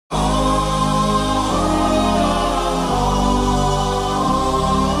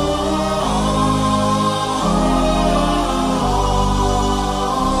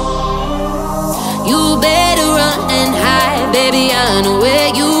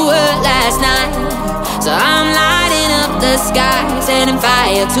the sky, setting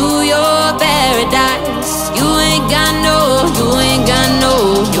fire to your paradise. You ain't got no, you ain't got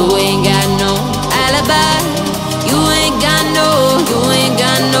no, you ain't got no alibi. You ain't got no, you ain't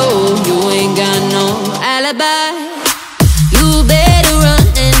got no, you ain't got no alibi. You better run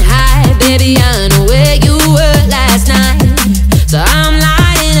and hide, baby, I know where you were last night. So I'm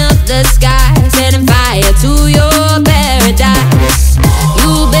lighting up the sky, setting fire to your paradise.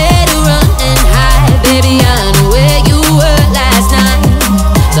 You better run and hide, baby, I know where you were last night.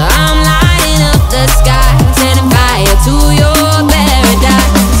 So I'm lighting up the sky, setting fire to your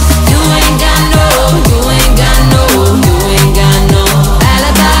paradise. You ain't got no, you ain't got no, you ain't got no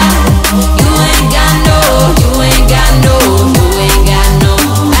alibi. You ain't got no, you ain't got no, you ain't got no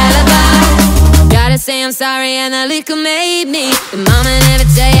alibi. Gotta say I'm sorry and the liquor made me. But mama never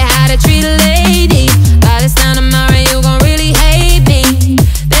tell you how to treat a lady. By this time tomorrow you gon' really hate me.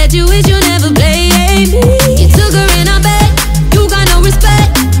 Bet you wish you never played me. You took her in her bed, you got no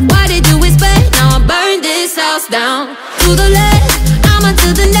respect. Why did you expect? Now I burned this house down to the left, I'ma to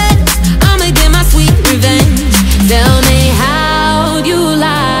the next. I'ma get my sweet revenge. Tell me how you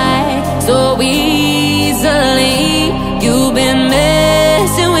lie so easily. You've been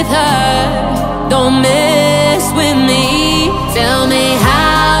messing with her, don't mess